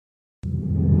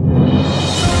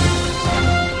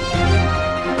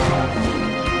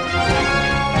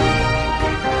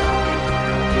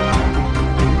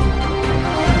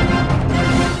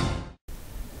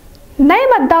नए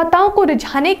मतदाताओं को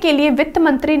रिझाने के लिए वित्त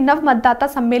मंत्री नव मतदाता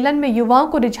सम्मेलन में युवाओं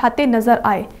को रिझाते नजर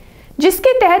आए,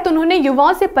 जिसके तहत उन्होंने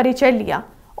युवाओं से परिचय लिया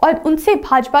और उनसे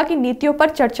भाजपा की नीतियों पर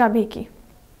चर्चा भी की।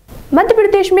 मध्य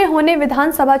प्रदेश में होने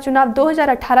विधानसभा चुनाव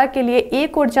 2018 के लिए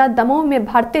एक ओर जहां दमोह में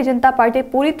भारतीय जनता पार्टी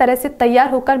पूरी तरह से तैयार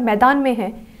होकर मैदान में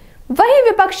है, वहीं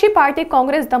विपक्षी पार्टी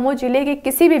कांग्रेस दमोह जिले के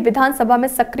किसी भी विधानसभा में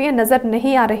सक्रिय नजर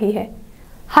नहीं आ रही है।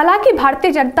 हालांकि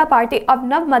भारतीय जनता पार्टी अब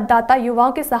नव मतदाता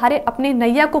युवाओं के सहारे अपनी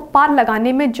नैया को पार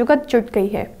लगाने में जुट गई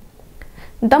है।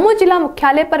 दमोह जिला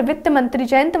मुख्यालय पर वित्त मंत्री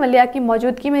जयंत मलैया की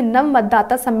मौजूदगी में नव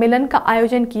मतदाता सम्मेलन का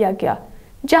आयोजन किया गया,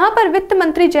 जहां पर वित्त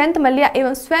मंत्री जयंत मलैया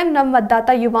एवं स्वयं नव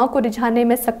मतदाता युवाओं को रिझाने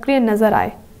में सक्रिय नजर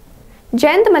आए।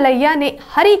 जयंत मलैया ने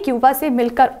हर एक युवा से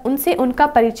मिलकर उनसे उनका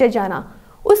परिचय जाना,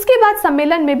 उसके बाद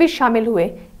सम्मेलन में भी शामिल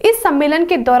हुए। इस सम्मेलन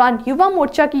के दौरान युवा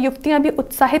मोर्चा की युवतियां भी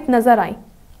उत्साहित नजर आईं।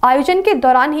 आयोजन के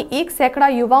दौरान ही 1 सैकड़ा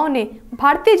युवाओं ने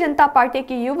भारतीय जनता पार्टी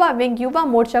की युवा विंग युवा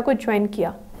मोर्चा को ज्वाइन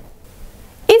किया।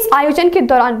 इस आयोजन के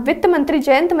दौरान वित्त मंत्री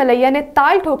जयंत मलैया ने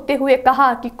ताल ठोकते हुए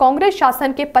कहा कि कांग्रेस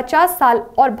शासन के 50 साल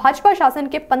और भाजपा शासन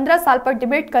के 15 साल पर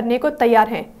डिबेट करने को तैयार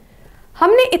हैं।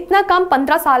 हमने इतना काम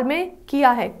 15 साल में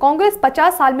किया है, कांग्रेस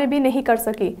 50 साल में भी नहीं कर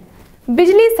सकी।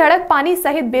 बिजली, सड़क, पानी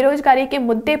सहित बेरोजगारी के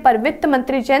मुद्दे पर वित्त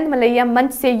मंत्री जयंत मलैया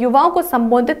मंच से युवाओं को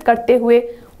संबोधित करते हुए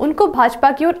उनको भाजपा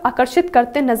की ओर आकर्षित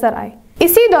करते नजर आए।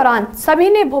 इसी दौरान सभी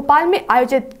ने भोपाल में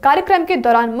आयोजित कार्यक्रम के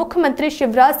दौरान मुख्यमंत्री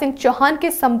शिवराज सिंह चौहान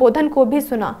के संबोधन को भी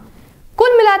सुना।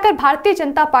 कुल मिलाकर भारतीय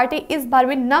जनता पार्टी इस बार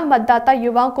भी नव मतदाता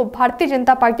युवाओं को भारतीय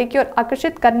जनता पार्टी की ओर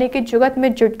आकर्षित करने की जुगत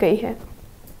में जुट गई है।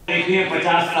 देखिए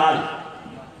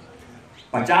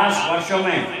 50 वर्षों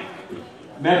में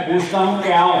मैं पूछता हूं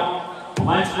कि आओ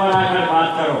मंच पर आकर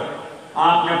बात करो,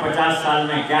 आपने 50 साल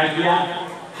में क्या किया,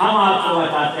 हम आपको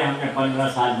बताते हैं हमने 15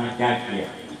 साल में क्या किया।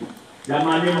 जब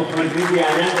माननीय मुख्यमंत्री जी आ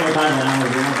जाए तो बता देना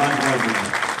मुझे, मैं बंद कर दूंगा।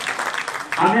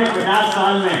 हमने 50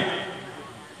 साल में,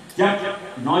 जब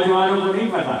नौजवानों को नहीं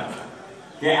पता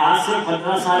कि आज से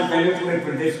 15 साल पहले पूरे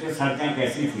प्रदेश में सड़कें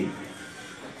कैसी थी,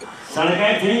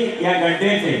 सड़कें थी या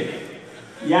गड्ढे थे,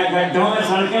 या गड्ढों में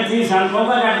सड़कें थी, सड़कों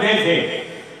पर गड्ढे थे,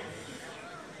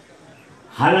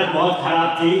 हालत बहुत खराब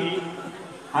थी।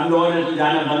 हम लोगों ने तो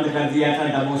जाना बंद कर दिया था।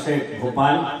 दमोह से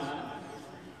भोपाल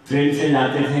ट्रेन से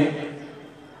जाते थे,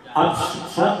 अब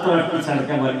सब तरफ की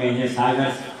सड़कें बन गई हैं।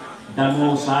 सागर,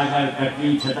 दमोह, सागर,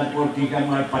 कटनी, छतरपुर,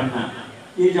 टीकमगढ़, पन्ना।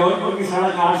 ये जौनपुर की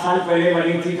सड़क 8 साल पहले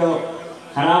बनी थी तो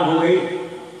खराब हो गई,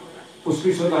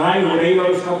 उसकी सुधाराई हो रही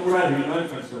और उसका पूरा रिन्यूअल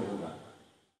फिर से होगा।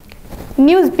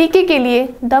 न्यूज़ बीके के लिए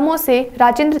दमोह से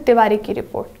राजेंद्र तिवारी की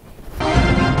रिपोर्ट।